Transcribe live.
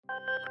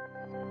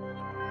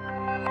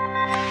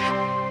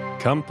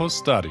Campus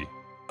Study,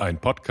 ein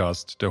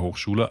Podcast der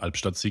Hochschule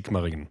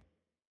Albstadt-Sigmaringen.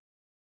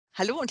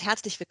 Hallo und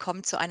herzlich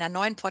willkommen zu einer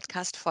neuen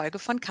Podcast-Folge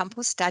von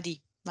Campus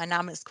Study. Mein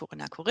Name ist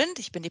Corinna Korinth,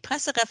 ich bin die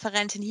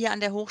Pressereferentin hier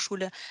an der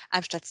Hochschule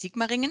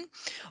Albstadt-Sigmaringen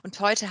und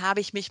heute habe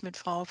ich mich mit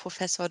Frau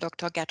Professor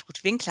Dr.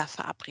 Gertrud Winkler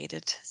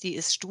verabredet. Sie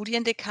ist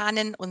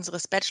Studiendekanin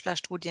unseres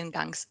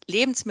Bachelorstudiengangs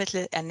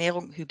Lebensmittel,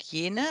 Ernährung,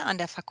 Hygiene an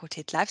der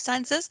Fakultät Life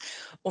Sciences.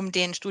 Um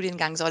den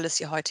Studiengang soll es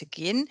hier heute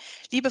gehen.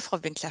 Liebe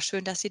Frau Winkler,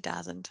 schön, dass Sie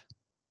da sind.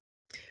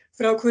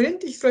 Frau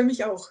Korinth, ich freue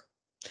mich auch.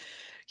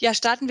 Ja,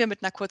 starten wir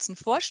mit einer kurzen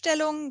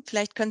Vorstellung.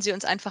 Vielleicht können Sie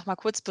uns einfach mal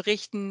kurz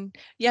berichten,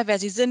 ja, wer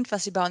Sie sind,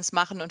 was Sie bei uns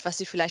machen und was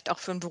Sie vielleicht auch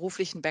für einen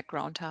beruflichen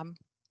Background haben.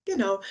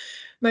 Genau,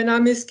 mein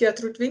Name ist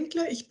Gertrud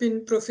Winkler, ich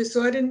bin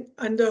Professorin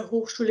an der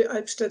Hochschule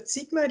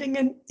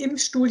Albstadt-Sigmaringen im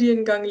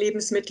Studiengang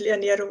Lebensmittel,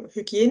 Ernährung,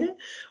 Hygiene,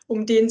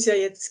 um den es ja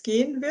jetzt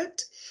gehen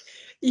wird.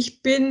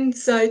 Ich bin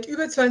seit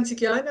über 20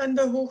 Jahren an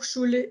der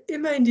Hochschule,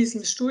 immer in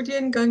diesem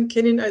Studiengang,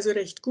 kenne ihn also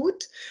recht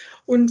gut.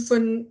 Und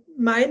von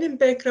meinem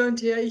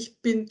Background her, ich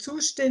bin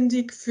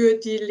zuständig für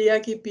die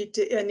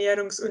Lehrgebiete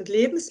Ernährungs- und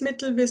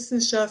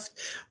Lebensmittelwissenschaft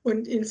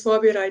und in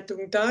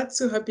Vorbereitung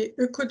dazu habe ich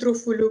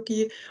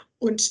Ökotrophologie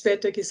und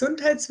später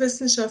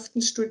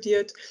Gesundheitswissenschaften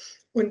studiert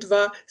und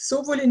war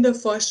sowohl in der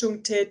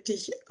Forschung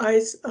tätig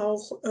als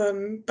auch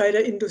bei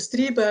der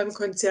Industrie, beim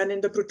Konzern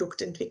in der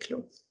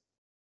Produktentwicklung.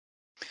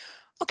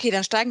 Okay,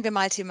 dann steigen wir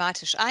mal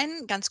thematisch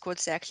ein. Ganz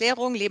kurze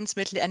Erklärung.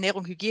 Lebensmittel,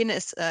 Ernährung, Hygiene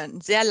ist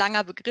ein sehr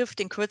langer Begriff,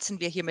 den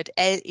kürzen wir hier mit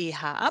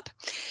LEH ab.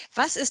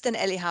 Was ist denn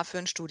LEH für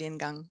ein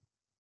Studiengang?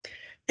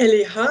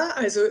 LEH,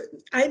 also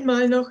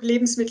einmal noch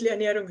Lebensmittel,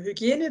 Ernährung,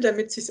 Hygiene,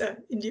 damit es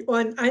in die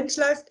Ohren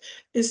einschleift,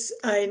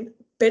 ist ein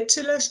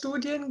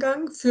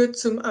Bachelorstudiengang, führt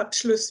zum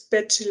Abschluss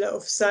Bachelor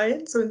of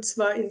Science und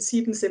zwar in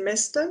 7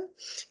 Semestern.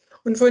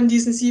 Und von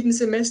diesen 7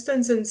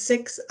 Semestern sind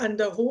 6 an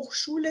der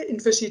Hochschule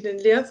in verschiedenen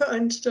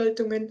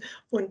Lehrveranstaltungen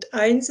und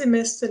ein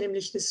Semester,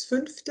 nämlich das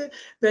 5.,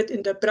 wird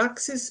in der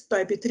Praxis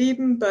bei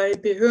Betrieben, bei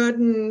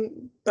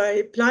Behörden,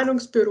 bei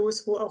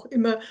Planungsbüros, wo auch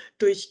immer,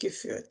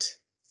 durchgeführt.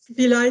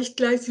 Vielleicht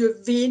gleich,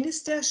 für wen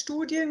ist der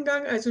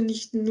Studiengang, also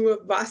nicht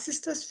nur, was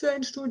ist das für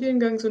ein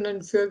Studiengang,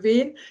 sondern für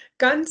wen.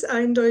 Ganz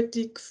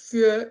eindeutig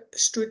für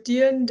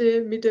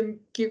Studierende mit einem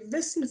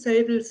gewissen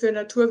Faible für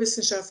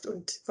Naturwissenschaft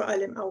und vor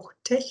allem auch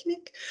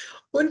Technik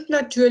und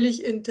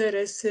natürlich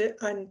Interesse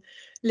an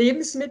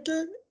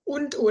Lebensmitteln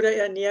und oder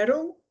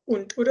Ernährung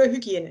und oder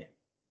Hygiene.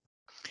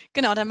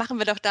 Genau, dann machen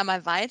wir doch da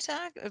mal weiter.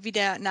 Wie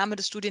der Name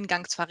des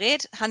Studiengangs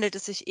verrät, handelt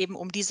es sich eben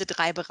um diese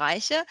 3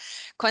 Bereiche.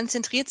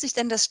 Konzentriert sich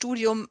denn das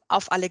Studium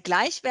auf alle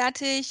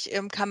gleichwertig?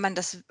 Kann man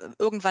das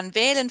irgendwann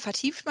wählen?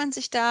 Vertieft man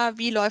sich da?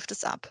 Wie läuft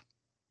es ab?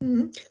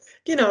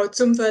 Genau,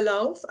 zum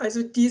Verlauf.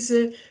 Also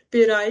diese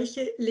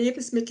Bereiche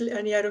Lebensmittel,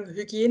 Ernährung,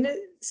 Hygiene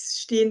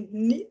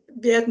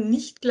werden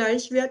nicht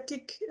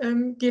gleichwertig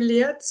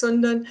gelehrt,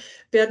 sondern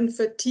werden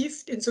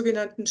vertieft in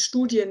sogenannten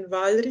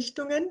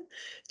Studienwahlrichtungen.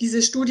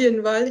 Diese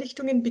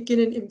Studienwahlrichtungen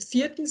beginnen im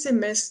 4.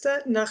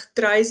 Semester nach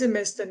 3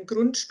 Semestern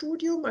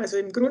Grundstudium. Also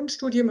im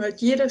Grundstudium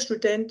hat jeder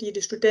Student,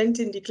 jede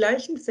Studentin die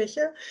gleichen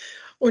Fächer.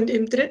 Und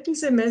im 3.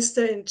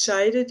 Semester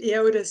entscheidet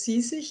er oder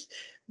sie sich,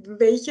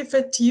 welche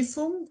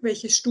Vertiefung,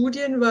 welche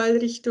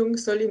Studienwahlrichtung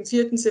soll im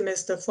 4.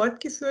 Semester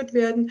fortgeführt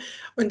werden.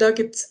 Und da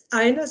gibt es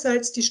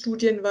einerseits die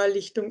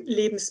Studienwahlrichtung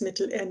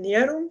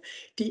Lebensmittelernährung,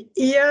 die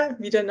eher,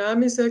 wie der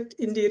Name sagt,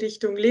 in die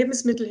Richtung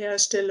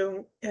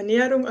Lebensmittelherstellung,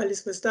 Ernährung,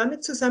 alles was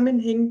damit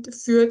zusammenhängt,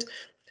 führt.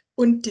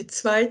 Und die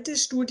zweite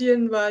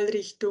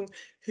Studienwahlrichtung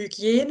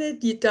Hygiene,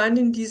 die dann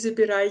in diese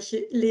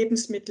Bereiche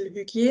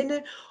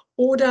Lebensmittelhygiene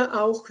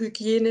oder auch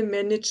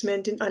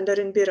Hygienemanagement in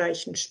anderen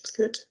Bereichen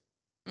führt.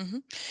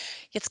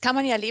 Jetzt kann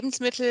man ja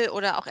Lebensmittel-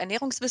 oder auch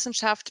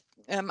Ernährungswissenschaft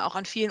auch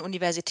an vielen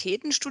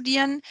Universitäten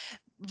studieren.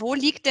 Wo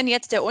liegt denn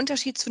jetzt der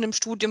Unterschied zu einem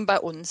Studium bei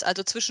uns,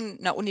 also zwischen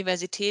einer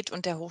Universität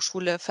und der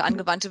Hochschule für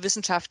angewandte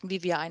Wissenschaften,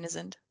 wie wir eine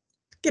sind?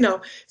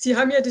 Genau, Sie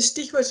haben ja das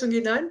Stichwort schon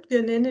genannt.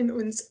 Wir nennen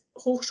uns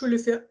Hochschule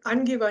für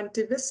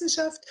angewandte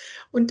Wissenschaft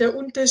und der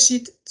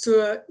Unterschied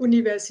zur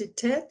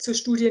Universität, zu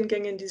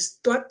Studiengängen, die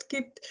es dort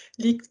gibt,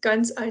 liegt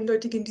ganz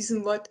eindeutig in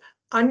diesem Wort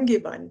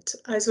angewandt.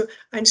 Also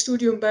ein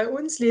Studium bei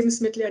uns,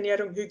 Lebensmittel,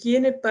 Ernährung,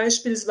 Hygiene,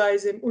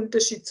 beispielsweise im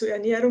Unterschied zur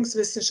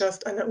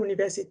Ernährungswissenschaft an der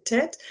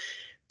Universität,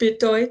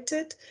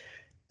 bedeutet,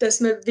 dass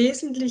man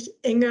wesentlich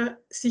enger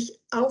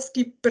sich auf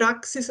die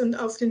Praxis und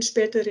auf den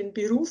späteren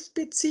Beruf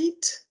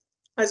bezieht.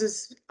 Also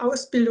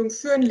Ausbildung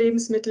für einen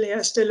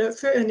Lebensmittelhersteller,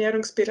 für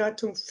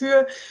Ernährungsberatung,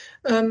 für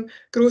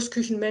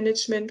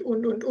Großküchenmanagement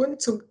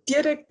und zum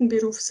direkten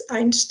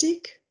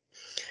Berufseinstieg,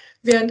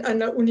 während an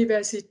der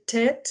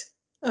Universität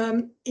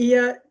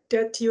eher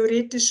der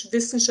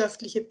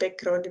theoretisch-wissenschaftliche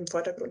Background im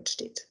Vordergrund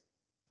steht.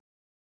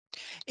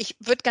 Ich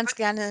würde ganz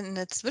gerne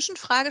eine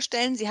Zwischenfrage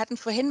stellen. Sie hatten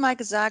vorhin mal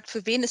gesagt,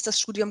 für wen ist das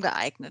Studium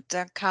geeignet?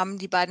 Da kamen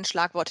die beiden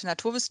Schlagworte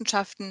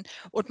Naturwissenschaften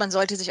und man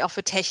sollte sich auch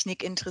für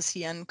Technik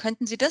interessieren.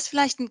 Könnten Sie das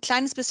vielleicht ein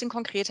kleines bisschen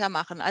konkreter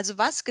machen? Also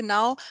was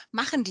genau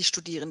machen die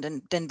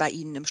Studierenden denn bei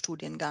Ihnen im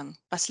Studiengang?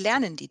 Was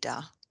lernen die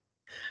da?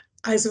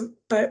 Also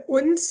bei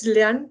uns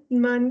lernt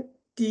man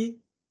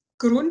die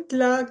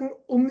Grundlagen,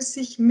 um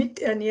sich mit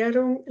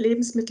Ernährung,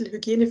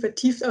 Lebensmittelhygiene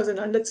vertieft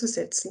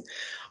auseinanderzusetzen.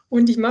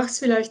 Und ich mache es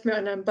vielleicht mal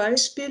an einem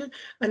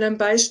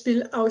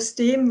Beispiel aus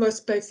dem,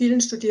 was bei vielen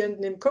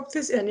Studierenden im Kopf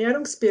ist,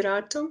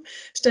 Ernährungsberatung.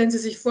 Stellen Sie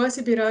sich vor,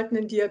 Sie beraten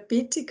einen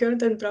Diabetiker,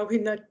 dann brauche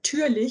ich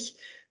natürlich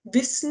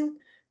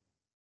Wissen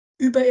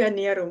über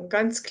Ernährung,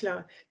 ganz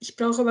klar. Ich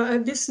brauche aber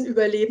auch Wissen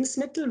über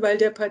Lebensmittel, weil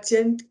der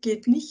Patient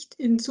geht nicht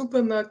in den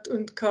Supermarkt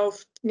und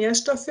kauft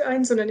Nährstoffe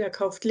ein, sondern er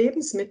kauft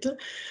Lebensmittel.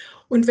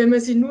 Und wenn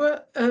man sich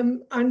nur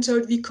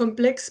anschaut, wie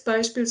komplex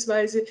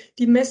beispielsweise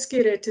die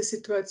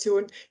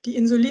Messgerätesituation, die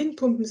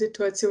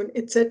Insulinpumpensituation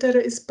etc.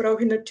 ist,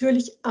 brauche ich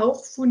natürlich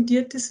auch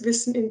fundiertes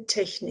Wissen in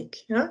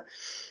Technik. Ja?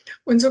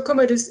 Und so kann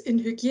man das in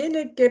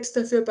Hygiene, gäbe es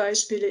dafür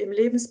Beispiele im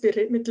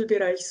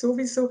Lebensmittelbereich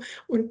sowieso.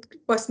 Und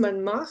was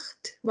man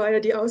macht, war ja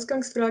die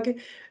Ausgangsfrage,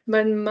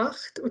 man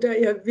macht oder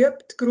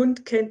erwirbt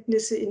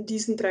Grundkenntnisse in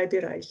diesen 3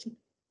 Bereichen.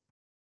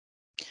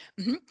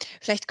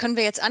 Vielleicht können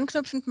wir jetzt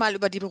anknüpfend mal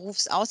über die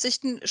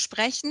Berufsaussichten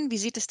sprechen. Wie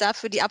sieht es da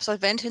für die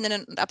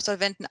Absolventinnen und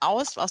Absolventen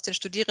aus? Aus den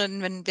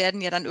Studierenden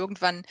werden ja dann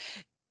irgendwann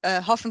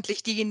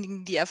hoffentlich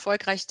diejenigen, die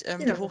erfolgreich die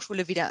Genau.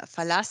 Hochschule wieder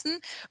verlassen.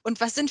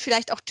 Und was sind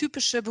vielleicht auch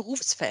typische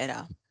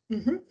Berufsfelder?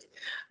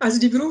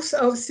 Also die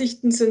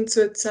Berufsaussichten sind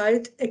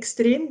zurzeit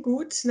extrem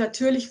gut,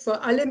 natürlich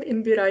vor allem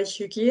im Bereich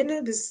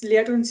Hygiene. Das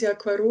lehrt uns ja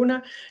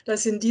Corona,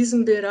 dass in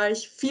diesem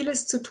Bereich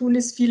vieles zu tun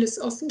ist, vieles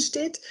offen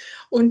steht.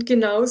 Und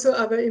genauso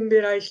aber im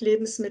Bereich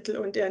Lebensmittel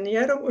und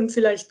Ernährung und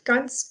vielleicht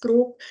ganz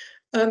grob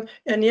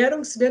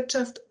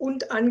Ernährungswirtschaft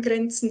und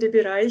angrenzende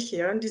Bereiche.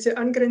 Ja. Und diese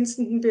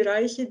angrenzenden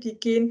Bereiche, die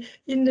gehen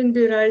in den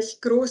Bereich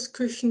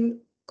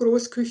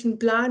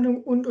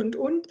Großküchenplanung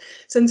und,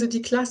 sind so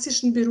die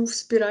klassischen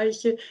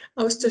Berufsbereiche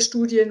aus der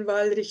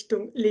Studienwahl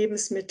Richtung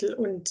Lebensmittel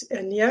und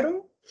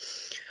Ernährung.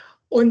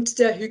 Und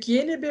der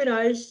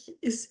Hygienebereich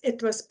ist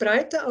etwas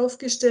breiter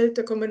aufgestellt.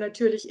 Da kann man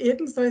natürlich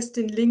ebenfalls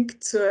den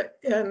Link zur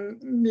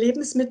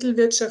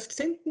Lebensmittelwirtschaft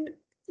finden,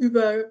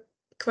 über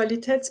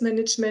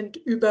Qualitätsmanagement,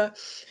 über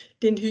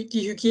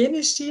die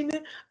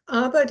Hygieneschiene.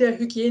 Aber der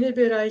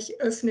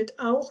Hygienebereich öffnet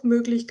auch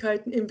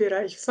Möglichkeiten im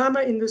Bereich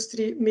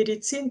Pharmaindustrie,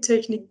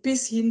 Medizintechnik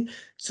bis hin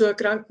zur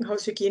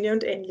Krankenhaushygiene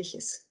und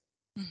Ähnliches.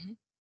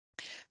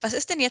 Was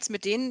ist denn jetzt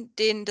mit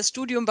denen das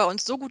Studium bei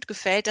uns so gut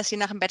gefällt, dass sie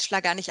nach dem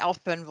Bachelor gar nicht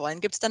aufhören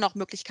wollen? Gibt es da noch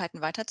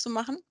Möglichkeiten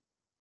weiterzumachen?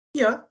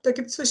 Ja, da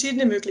gibt es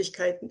verschiedene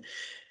Möglichkeiten.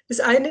 Das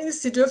eine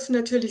ist, Sie dürfen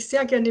natürlich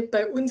sehr gerne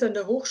bei uns an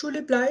der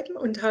Hochschule bleiben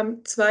und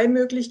haben 2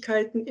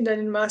 Möglichkeiten, in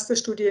einen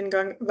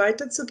Masterstudiengang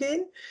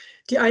weiterzugehen.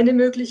 Die eine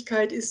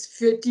Möglichkeit ist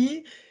für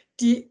die,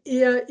 die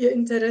eher ihr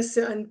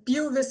Interesse an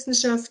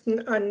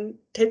Biowissenschaften, an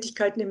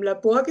Tätigkeiten im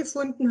Labor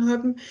gefunden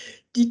haben,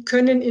 die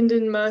können in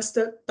den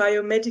Master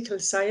Biomedical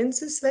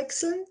Sciences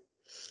wechseln.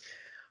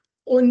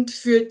 Und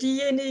für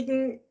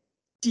diejenigen,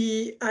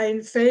 die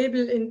ein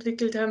Faible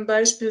entwickelt haben,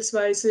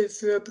 beispielsweise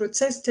für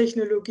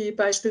Prozesstechnologie,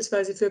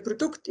 beispielsweise für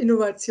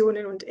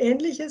Produktinnovationen und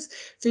Ähnliches,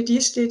 für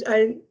die steht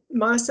ein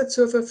Master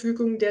zur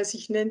Verfügung, der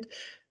sich nennt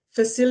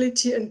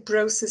Facility and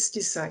Process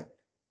Design.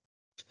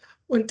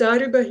 Und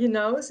darüber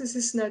hinaus ist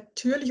es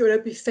natürlich oder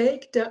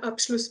befähigt der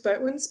Abschluss bei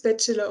uns,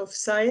 Bachelor of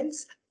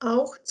Science,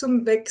 auch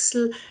zum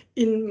Wechsel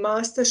in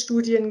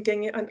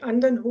Masterstudiengänge an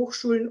anderen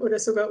Hochschulen oder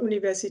sogar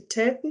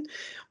Universitäten,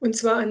 und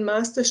zwar an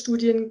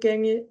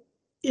Masterstudiengänge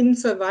in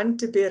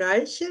verwandte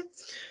Bereiche,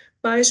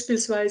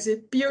 beispielsweise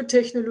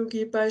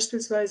Biotechnologie,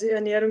 beispielsweise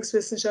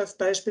Ernährungswissenschaft,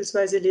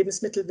 beispielsweise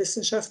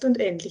Lebensmittelwissenschaft und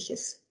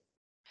Ähnliches.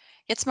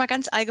 Jetzt mal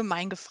ganz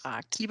allgemein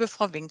gefragt, liebe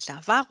Frau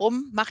Winkler,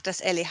 warum macht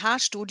das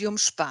LEH-Studium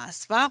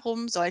Spaß?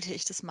 Warum sollte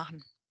ich das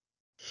machen?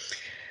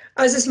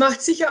 Also es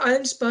macht sicher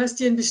allen Spaß,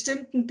 die einen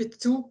bestimmten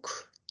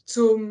Bezug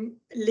zum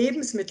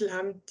Lebensmittel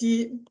haben,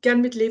 die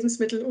gern mit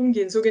Lebensmitteln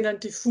umgehen,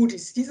 sogenannte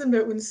Foodies. Die sind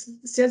bei uns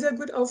sehr, sehr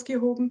gut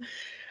aufgehoben.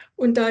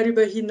 Und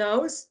darüber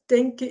hinaus,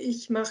 denke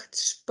ich, macht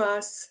es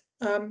Spaß,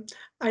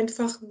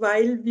 einfach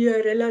weil wir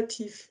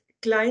relativ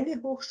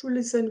kleine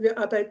Hochschule sind. Wir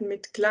arbeiten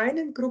mit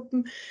kleinen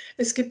Gruppen.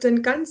 Es gibt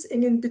einen ganz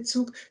engen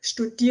Bezug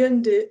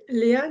Studierende,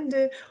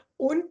 Lehrende.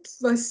 Und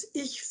was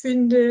ich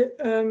finde,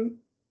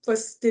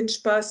 was den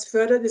Spaß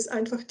fördert, ist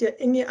einfach der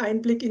enge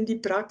Einblick in die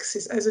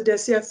Praxis, also der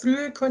sehr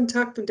frühe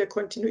Kontakt und der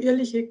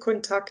kontinuierliche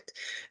Kontakt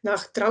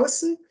nach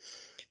draußen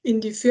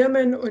in die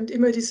Firmen und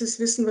immer dieses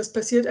Wissen, was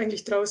passiert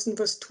eigentlich draußen,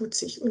 was tut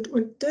sich. Und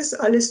das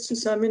alles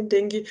zusammen,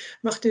 denke ich,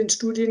 macht den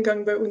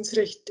Studiengang bei uns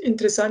recht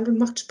interessant und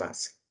macht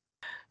Spaß.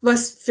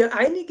 Was für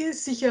einige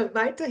sicher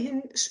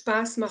weiterhin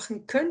Spaß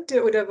machen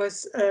könnte oder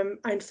was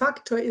ein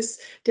Faktor ist,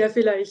 der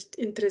vielleicht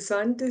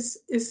interessant ist,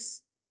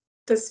 ist,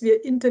 dass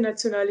wir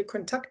internationale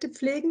Kontakte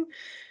pflegen,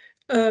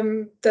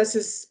 dass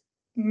es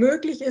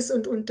möglich ist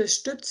und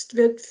unterstützt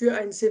wird, für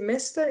ein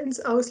Semester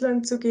ins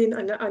Ausland zu gehen,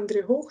 an eine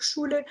andere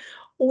Hochschule,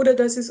 oder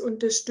dass es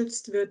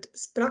unterstützt wird,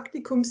 das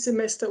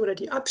Praktikumssemester oder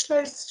die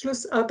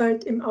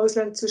Abschlussarbeit im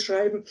Ausland zu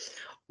schreiben.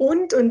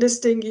 Und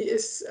das denke ich,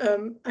 ist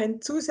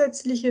ein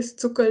zusätzliches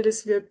Zuckerl,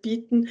 das wir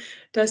bieten,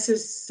 dass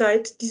es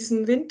seit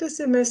diesem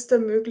Wintersemester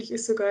möglich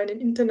ist, sogar einen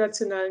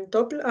internationalen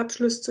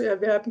Doppelabschluss zu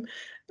erwerben,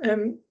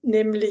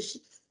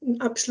 nämlich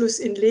einen Abschluss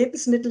in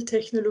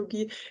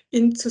Lebensmitteltechnologie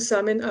in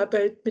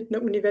Zusammenarbeit mit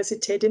einer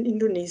Universität in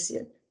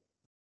Indonesien.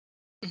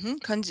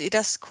 Können Sie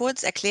das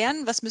kurz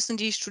erklären? Was müssen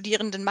die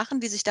Studierenden machen,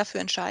 die sich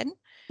dafür entscheiden?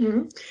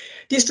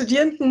 Die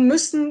Studierenden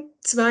müssen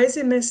 2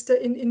 Semester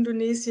in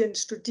Indonesien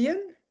studieren.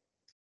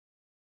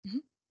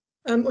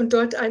 Und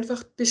dort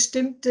einfach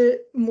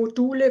bestimmte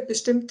Module,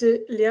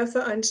 bestimmte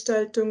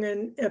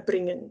Lehrveranstaltungen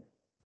erbringen.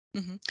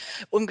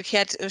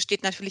 Umgekehrt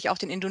steht natürlich auch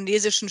den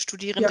indonesischen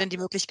Studierenden die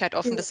Möglichkeit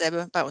offen,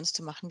 dasselbe bei uns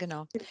zu machen,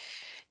 genau.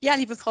 Ja,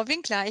 liebe Frau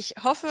Winkler, ich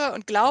hoffe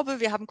und glaube,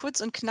 wir haben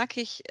kurz und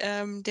knackig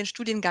den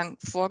Studiengang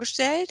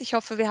vorgestellt. Ich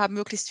hoffe, wir haben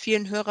möglichst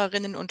vielen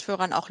Hörerinnen und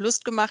Hörern auch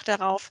Lust gemacht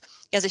darauf,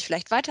 sich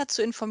vielleicht weiter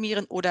zu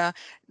informieren oder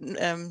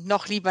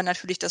noch lieber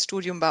natürlich das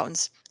Studium bei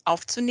uns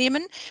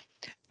aufzunehmen.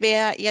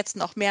 Wer jetzt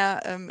noch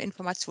mehr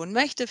Informationen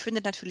möchte,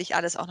 findet natürlich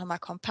alles auch nochmal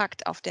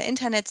kompakt auf der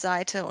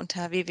Internetseite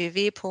unter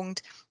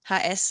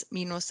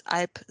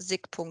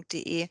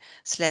www.hs-alpsig.de/leh.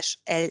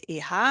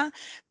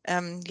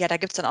 Da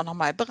gibt es dann auch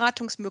nochmal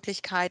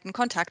Beratungsmöglichkeiten,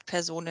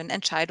 Kontaktpersonen,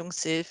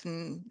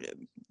 Entscheidungshilfen,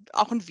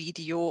 auch ein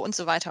Video und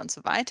so weiter und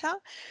so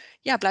weiter.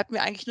 Ja, bleibt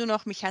mir eigentlich nur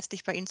noch, mich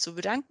herzlich bei Ihnen zu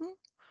bedanken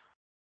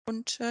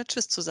und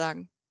Tschüss zu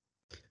sagen.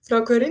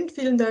 Frau Corinth,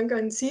 vielen Dank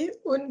an Sie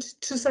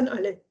und Tschüss an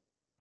alle.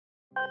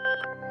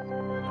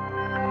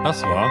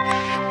 Das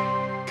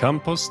war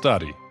Campus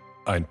Study,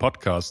 ein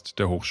Podcast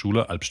der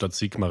Hochschule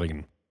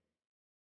Albstadt-Sigmaringen.